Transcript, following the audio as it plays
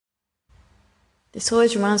This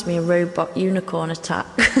always reminds me of Robot Unicorn Attack.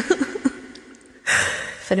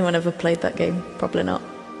 If anyone ever played that game, probably not.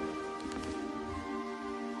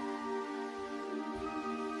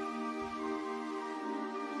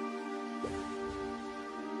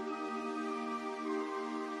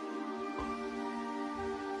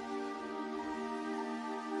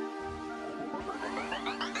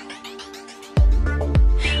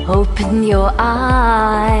 Open your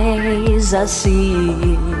eyes, I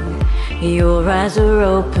see your eyes are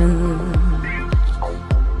open.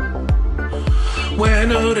 Where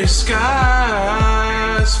no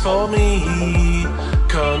disguise for me,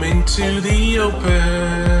 come into the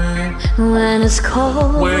open. When it's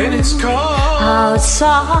cold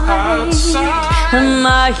outside, am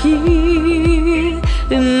I here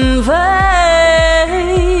in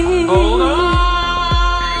vain? Hold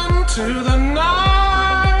on to the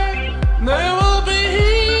night, there will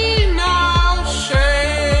be no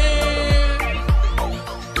shame.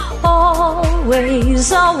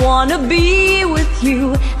 Always I wanna be with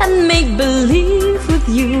you and make believe with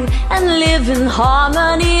you and live in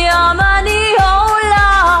harmony, harmony, oh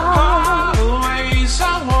Lord. Always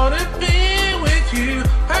I wanna be with you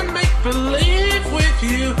and make believe with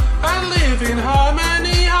you and live in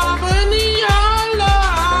harmony, harmony, oh Lord.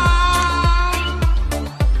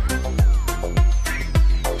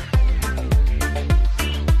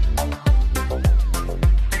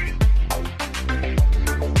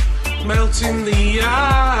 Melting the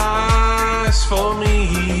ice for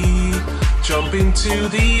me, jump into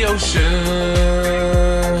the ocean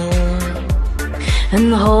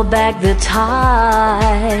and hold back the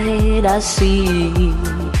tide. I see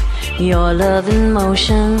your love in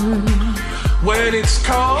motion. When it's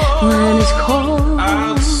cold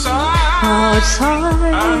outside,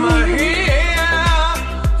 I'm here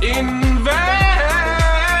in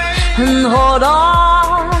vain. And hold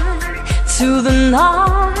on to the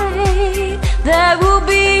night, there will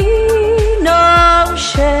be no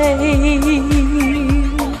shame.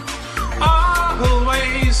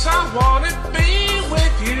 Always I wanna be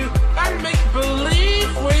with you and make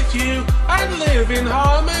believe with you and live in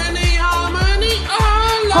harmony, harmony,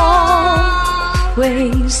 oh Lord.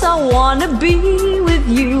 Always I wanna be with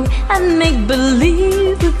you and make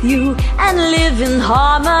believe with you and live in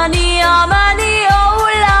harmony, harmony, oh Lord.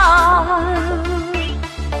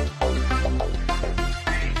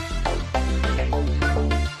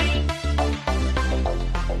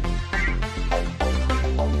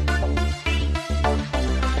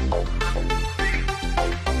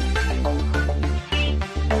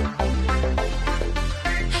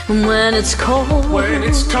 When it's cold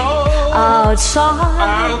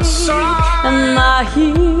outside, am I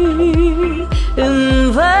here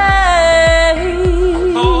in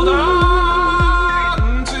vain? Hold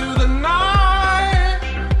on to the night,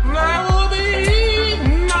 there will be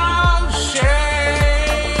no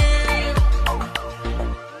shame.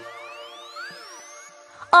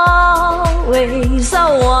 Always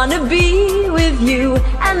I wanna be with you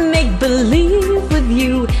and make believe with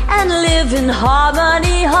you and live in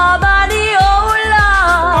harmony, harmony, oh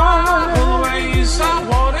Lord. Always I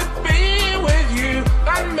wanna be with you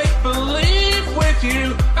and make believe with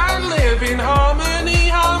you and live in harmony,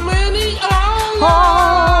 harmony, oh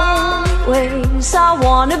Lord. Always I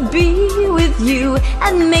wanna be with you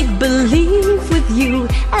and make believe with you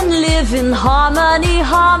and live in harmony,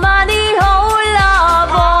 harmony, oh Lord.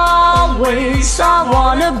 Always I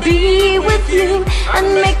wanna be with you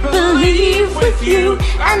and make believe with you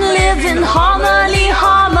and live in harmony,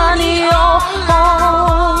 harmony, oh.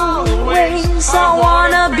 Always I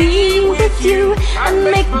wanna be with you and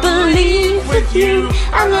make believe with you